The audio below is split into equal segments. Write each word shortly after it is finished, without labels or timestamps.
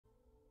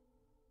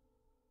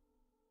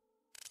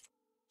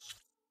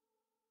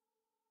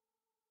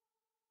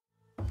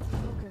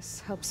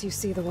This helps you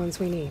see the ones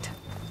we need.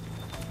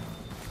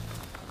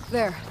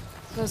 There.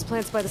 Those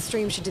plants by the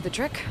stream should do the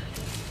trick.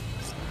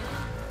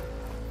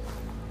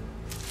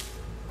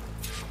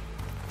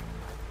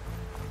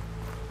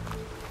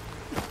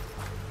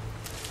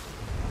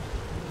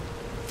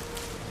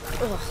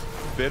 Ugh.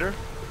 Bitter?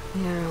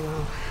 Yeah,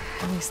 well,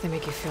 at least they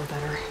make you feel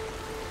better.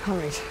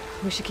 Alright,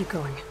 we should keep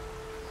going.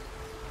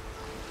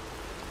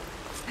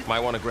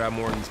 Might want to grab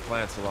more of these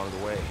plants along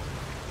the way.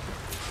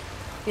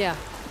 Yeah,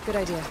 good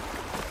idea.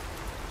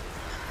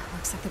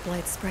 Looks like the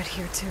blight spread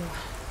here too.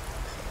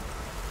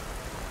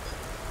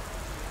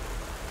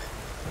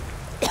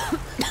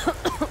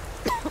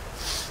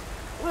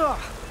 Ugh.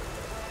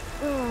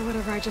 Oh,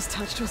 whatever I just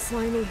touched was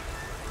slimy.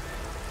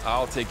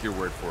 I'll take your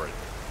word for it.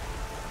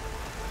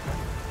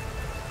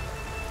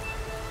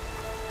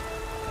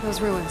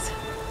 Those ruins.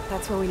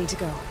 That's where we need to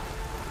go.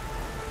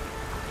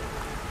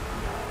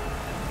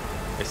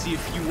 I see a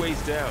few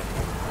ways down.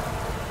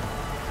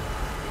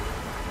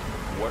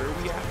 What are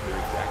we after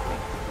exactly?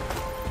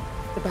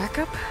 The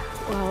backup?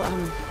 Well,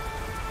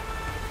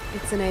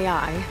 it's an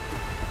AI.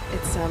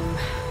 It's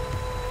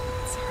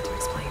hard to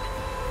explain.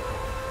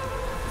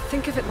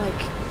 Think of it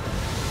like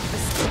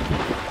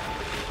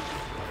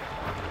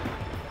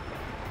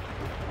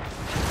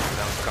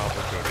Sounds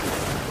complicated.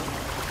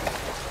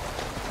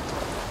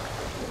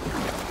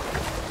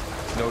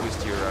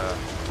 Noticed you're,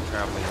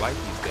 traveling light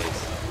these days.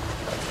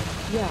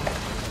 Yeah,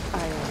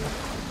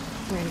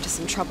 I ran into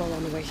some trouble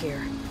on the way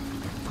here.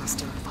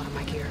 Lost a lot of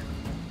my gear.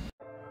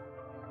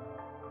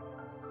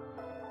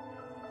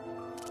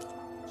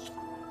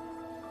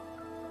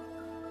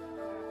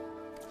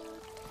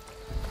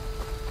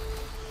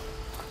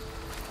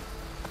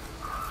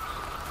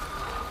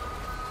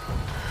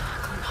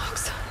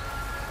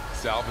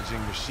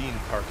 Salvaging machine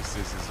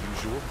carcasses as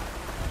usual.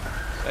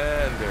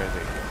 And there they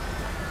go.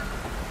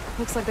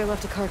 Looks like they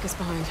left a carcass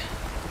behind.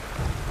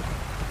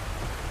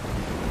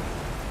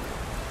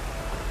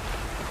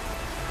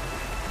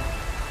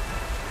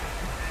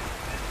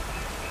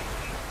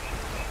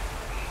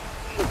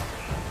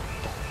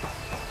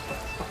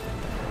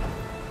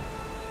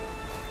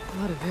 A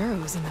lot of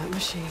arrows in that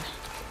machine.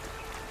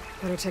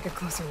 Better take a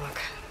closer look.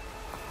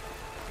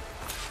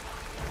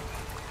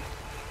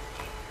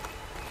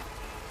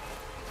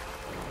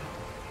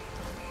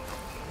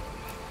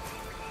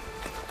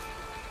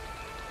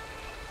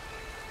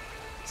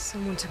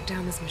 Someone took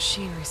down this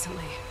machine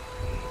recently.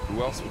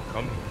 Who else would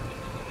come here?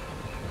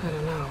 I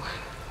don't know.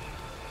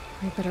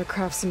 We better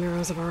craft some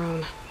arrows of our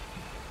own.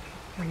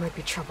 There might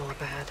be trouble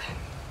up ahead.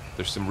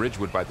 There's some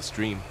ridgewood by the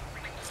stream.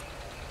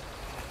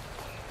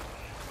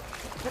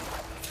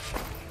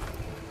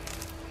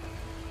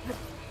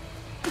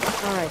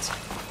 All right.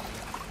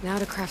 Now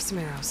to craft some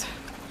arrows.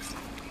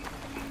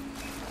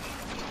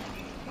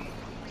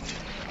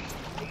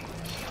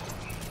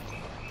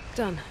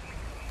 Done.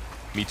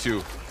 Me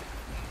too.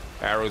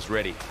 Arrows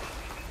ready.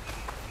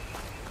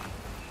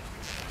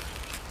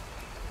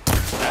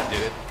 That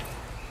did it.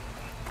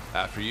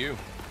 After you.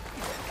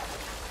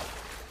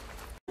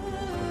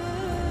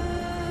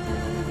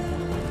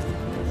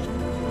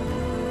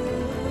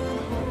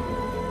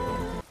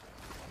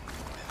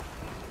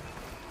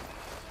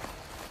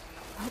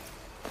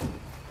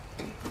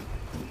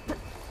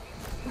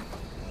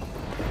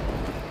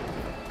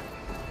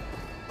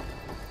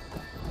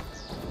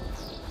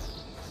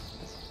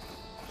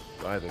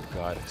 By the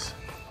goddess.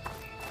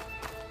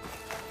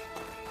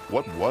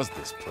 What was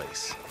this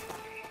place?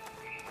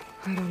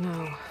 I don't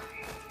know.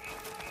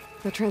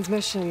 The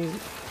transmission...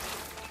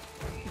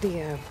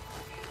 the,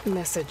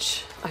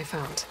 message I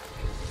found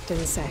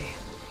didn't say.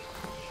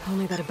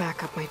 Only that a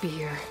backup might be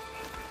here.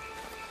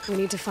 We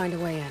need to find a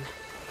way in.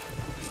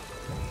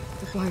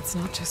 The blight's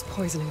not just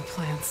poisoning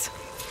plants.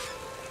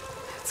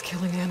 It's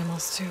killing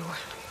animals, too.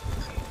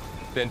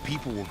 Then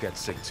people will get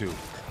sick too.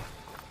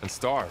 And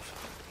starve.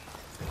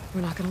 We're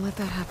not gonna let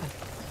that happen.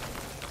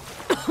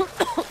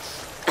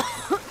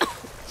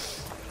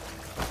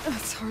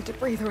 It's hard to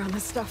breathe around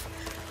this stuff.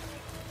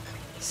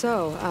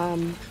 So,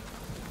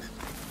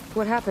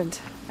 what happened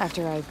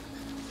after I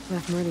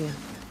left Meridian?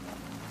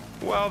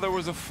 Well, there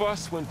was a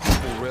fuss when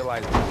people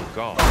realized we were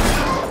gone.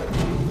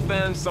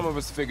 Then some of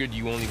us figured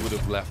you only would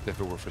have left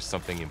if it were for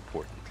something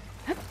important.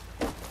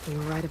 You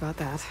were right about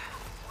that.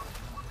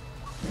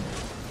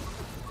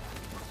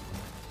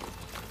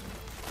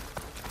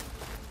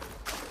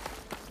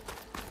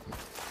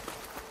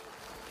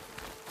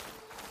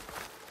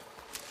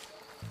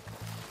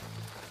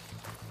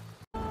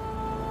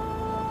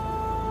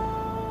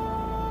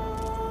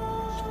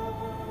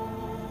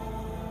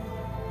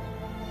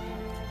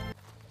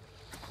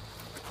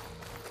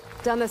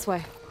 Down this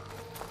way.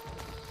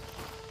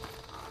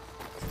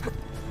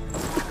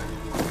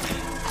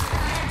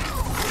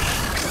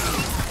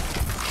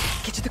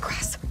 Get to the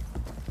grass.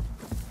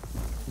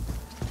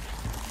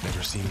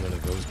 Never seen one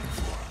of those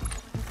before.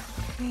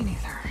 Me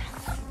neither.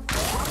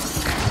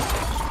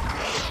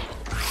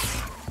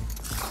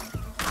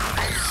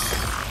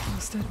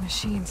 Those dead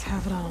machines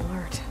have it on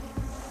alert.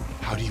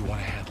 How do you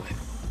want to handle it?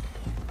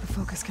 The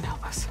focus can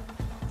help us.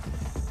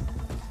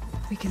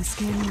 We can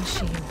scan the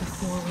machine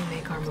before we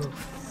make our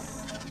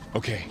move.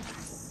 Okay.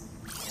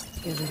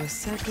 Give it a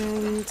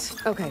second.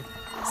 Okay.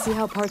 See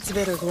how parts of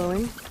it are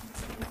glowing?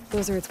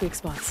 Those are its weak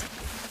spots.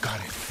 Got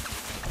it.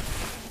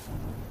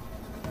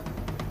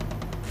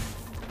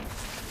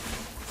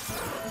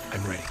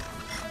 I'm ready.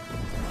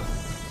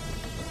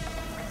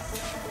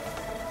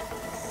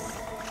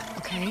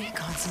 Okay,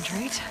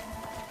 concentrate.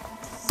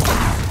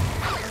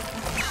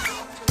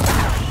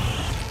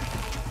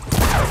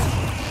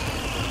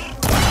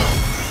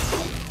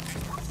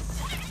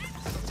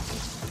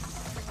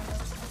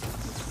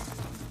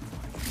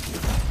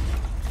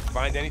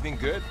 Find anything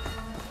good?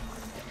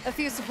 A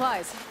few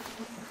supplies.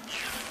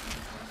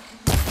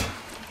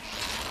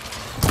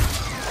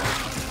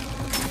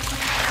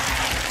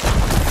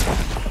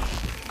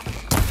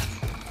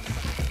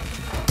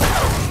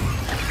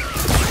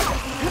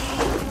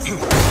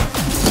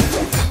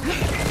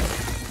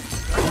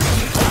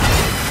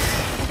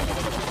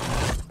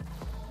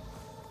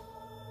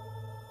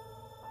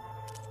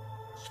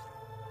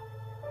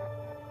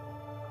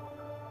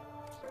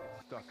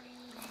 Stuck.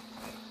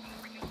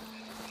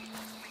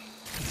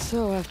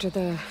 So after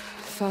the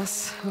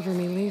fuss over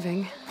me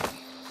leaving,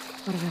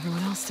 what did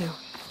everyone else do?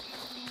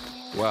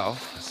 Well,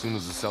 as soon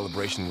as the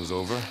celebration was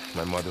over,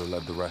 my mother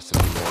led the rest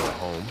of the Nora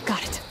home.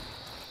 Got it.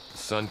 The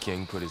Sun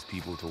King put his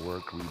people to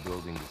work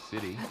rebuilding the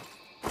city,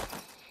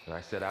 and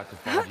I set out to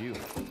find you.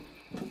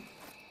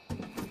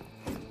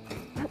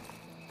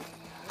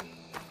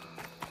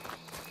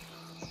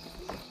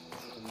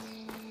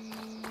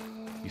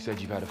 You said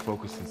you've had a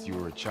focus since you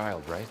were a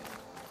child, right?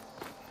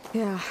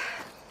 Yeah.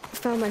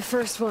 Found my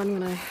first one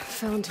when I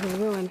fell into a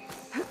ruin.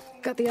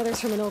 Got the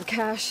others from an old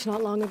cache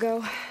not long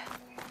ago.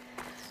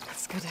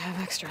 It's good to have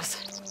extras.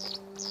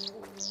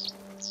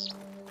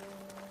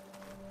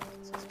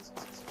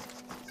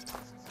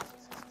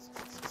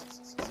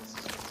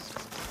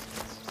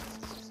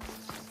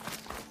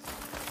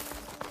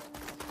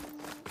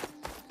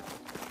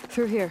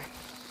 Through here.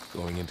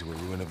 Going into a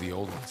ruin of the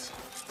old ones.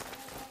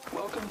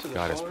 Welcome to the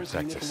God has Far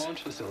protected Zenith us.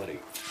 launch facility.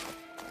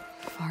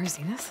 Far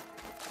Zenith?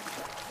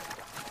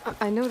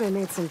 I know they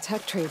made some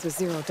tech trades with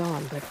Zero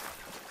Dawn, but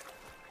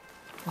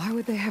why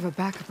would they have a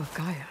backup of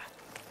Gaia?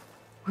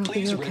 We'll be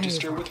Please okay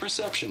register if- with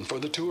reception for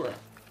the tour.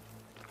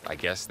 I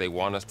guess they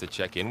want us to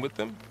check in with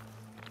them?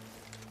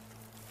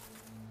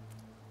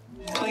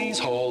 Please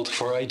hold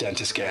for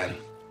identiscan.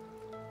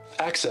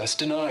 Access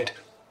denied.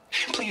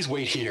 Please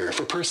wait here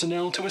for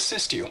personnel to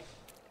assist you.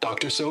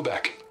 Dr.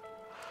 Sobek.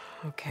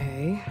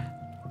 Okay.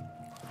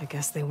 I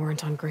guess they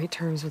weren't on great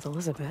terms with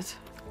Elizabeth.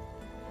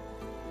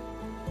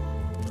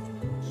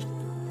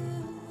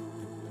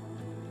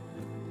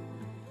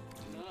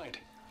 Denied.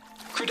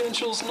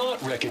 Credentials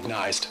not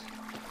recognized.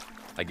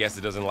 I guess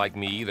it doesn't like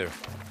me either.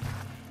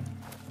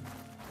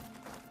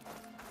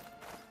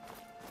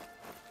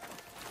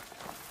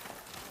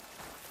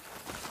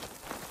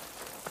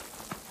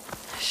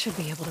 I should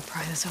be able to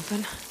pry this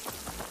open.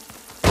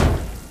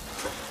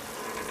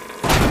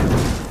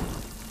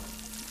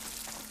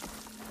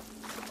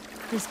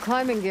 There's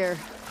climbing gear.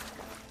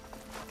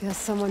 Guess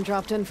someone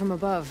dropped in from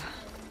above.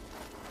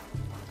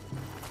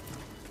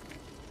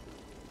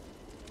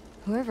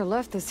 Whoever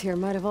left this here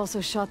might have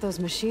also shot those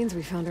machines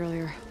we found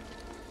earlier.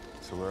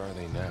 So where are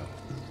they now?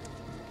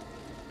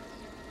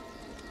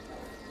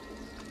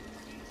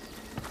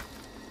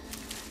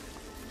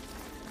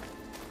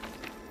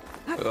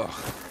 Ugh,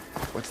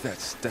 what's that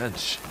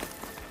stench?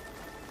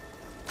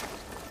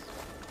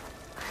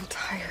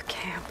 Entire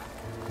camp.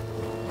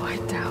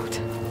 Wiped out.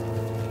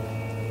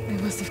 They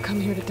must have come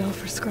here to delve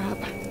for scrap.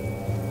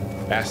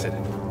 Acid.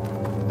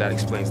 That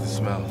explains the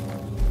smell.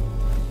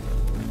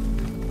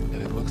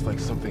 And it looks like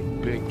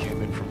something big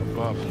came in from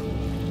above.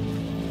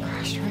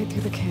 Crashed right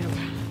through the camp.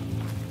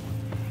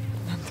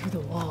 And then through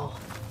the wall.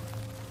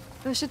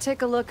 I should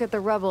take a look at the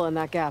rubble in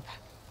that gap.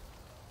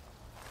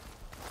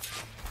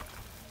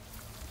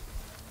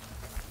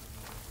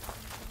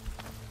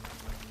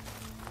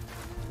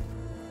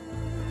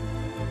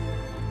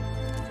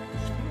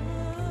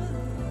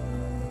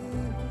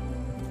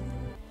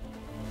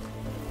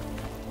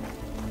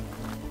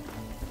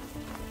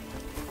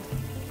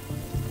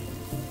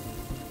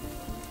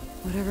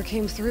 Whatever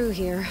came through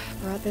here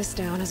brought this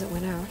down as it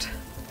went out.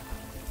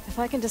 If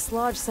I can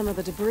dislodge some of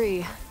the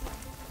debris,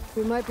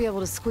 we might be able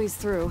to squeeze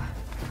through.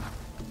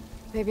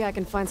 Maybe I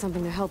can find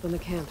something to help in the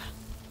camp.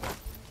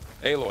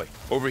 Aloy,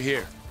 over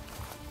here.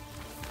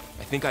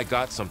 I think I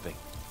got something.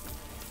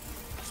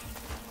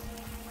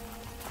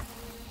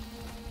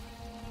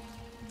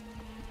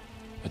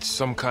 It's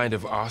some kind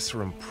of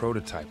Oseram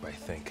prototype, I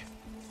think.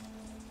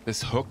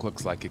 This hook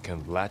looks like it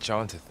can latch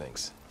onto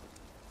things.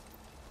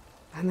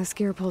 And this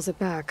gear pulls it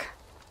back.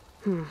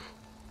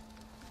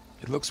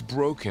 It looks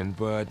broken,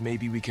 but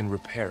maybe we can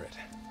repair it.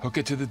 Hook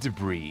it to the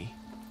debris.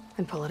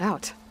 And pull it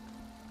out.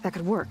 That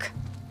could work.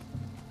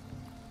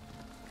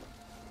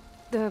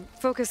 The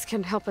focus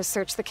can help us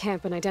search the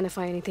camp and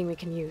identify anything we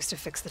can use to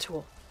fix the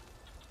tool.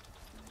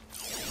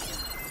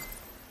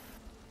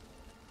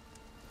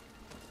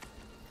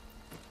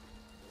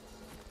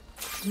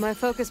 My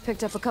focus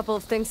picked up a couple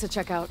of things to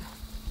check out.